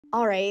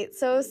All right,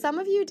 so some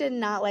of you did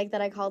not like that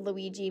I called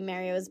Luigi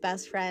Mario's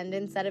best friend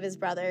instead of his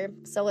brother,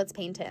 so let's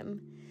paint him.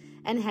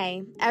 And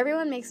hey,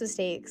 everyone makes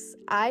mistakes.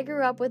 I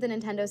grew up with a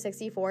Nintendo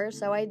 64,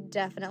 so I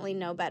definitely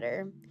know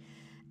better.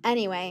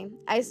 Anyway,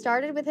 I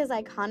started with his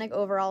iconic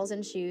overalls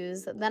and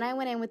shoes, then I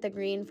went in with the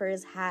green for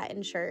his hat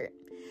and shirt.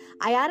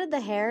 I added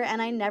the hair,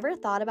 and I never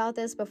thought about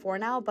this before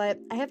now, but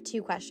I have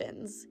two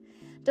questions.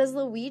 Does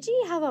Luigi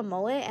have a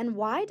mullet, and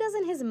why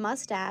doesn't his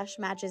mustache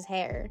match his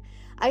hair?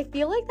 I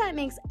feel like that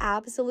makes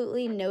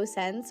absolutely no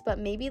sense, but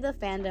maybe the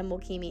fandom will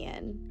key me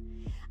in.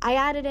 I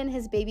added in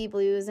his baby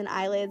blues and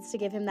eyelids to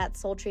give him that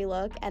sultry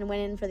look and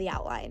went in for the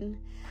outline.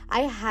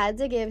 I had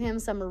to give him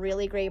some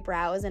really great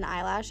brows and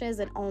eyelashes,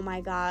 and oh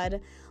my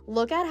god,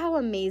 look at how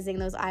amazing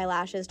those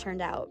eyelashes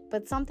turned out,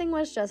 but something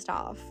was just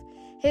off.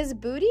 His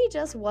booty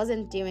just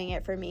wasn't doing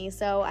it for me,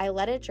 so I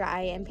let it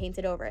dry and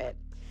painted over it.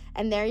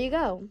 And there you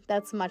go,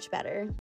 that's much better.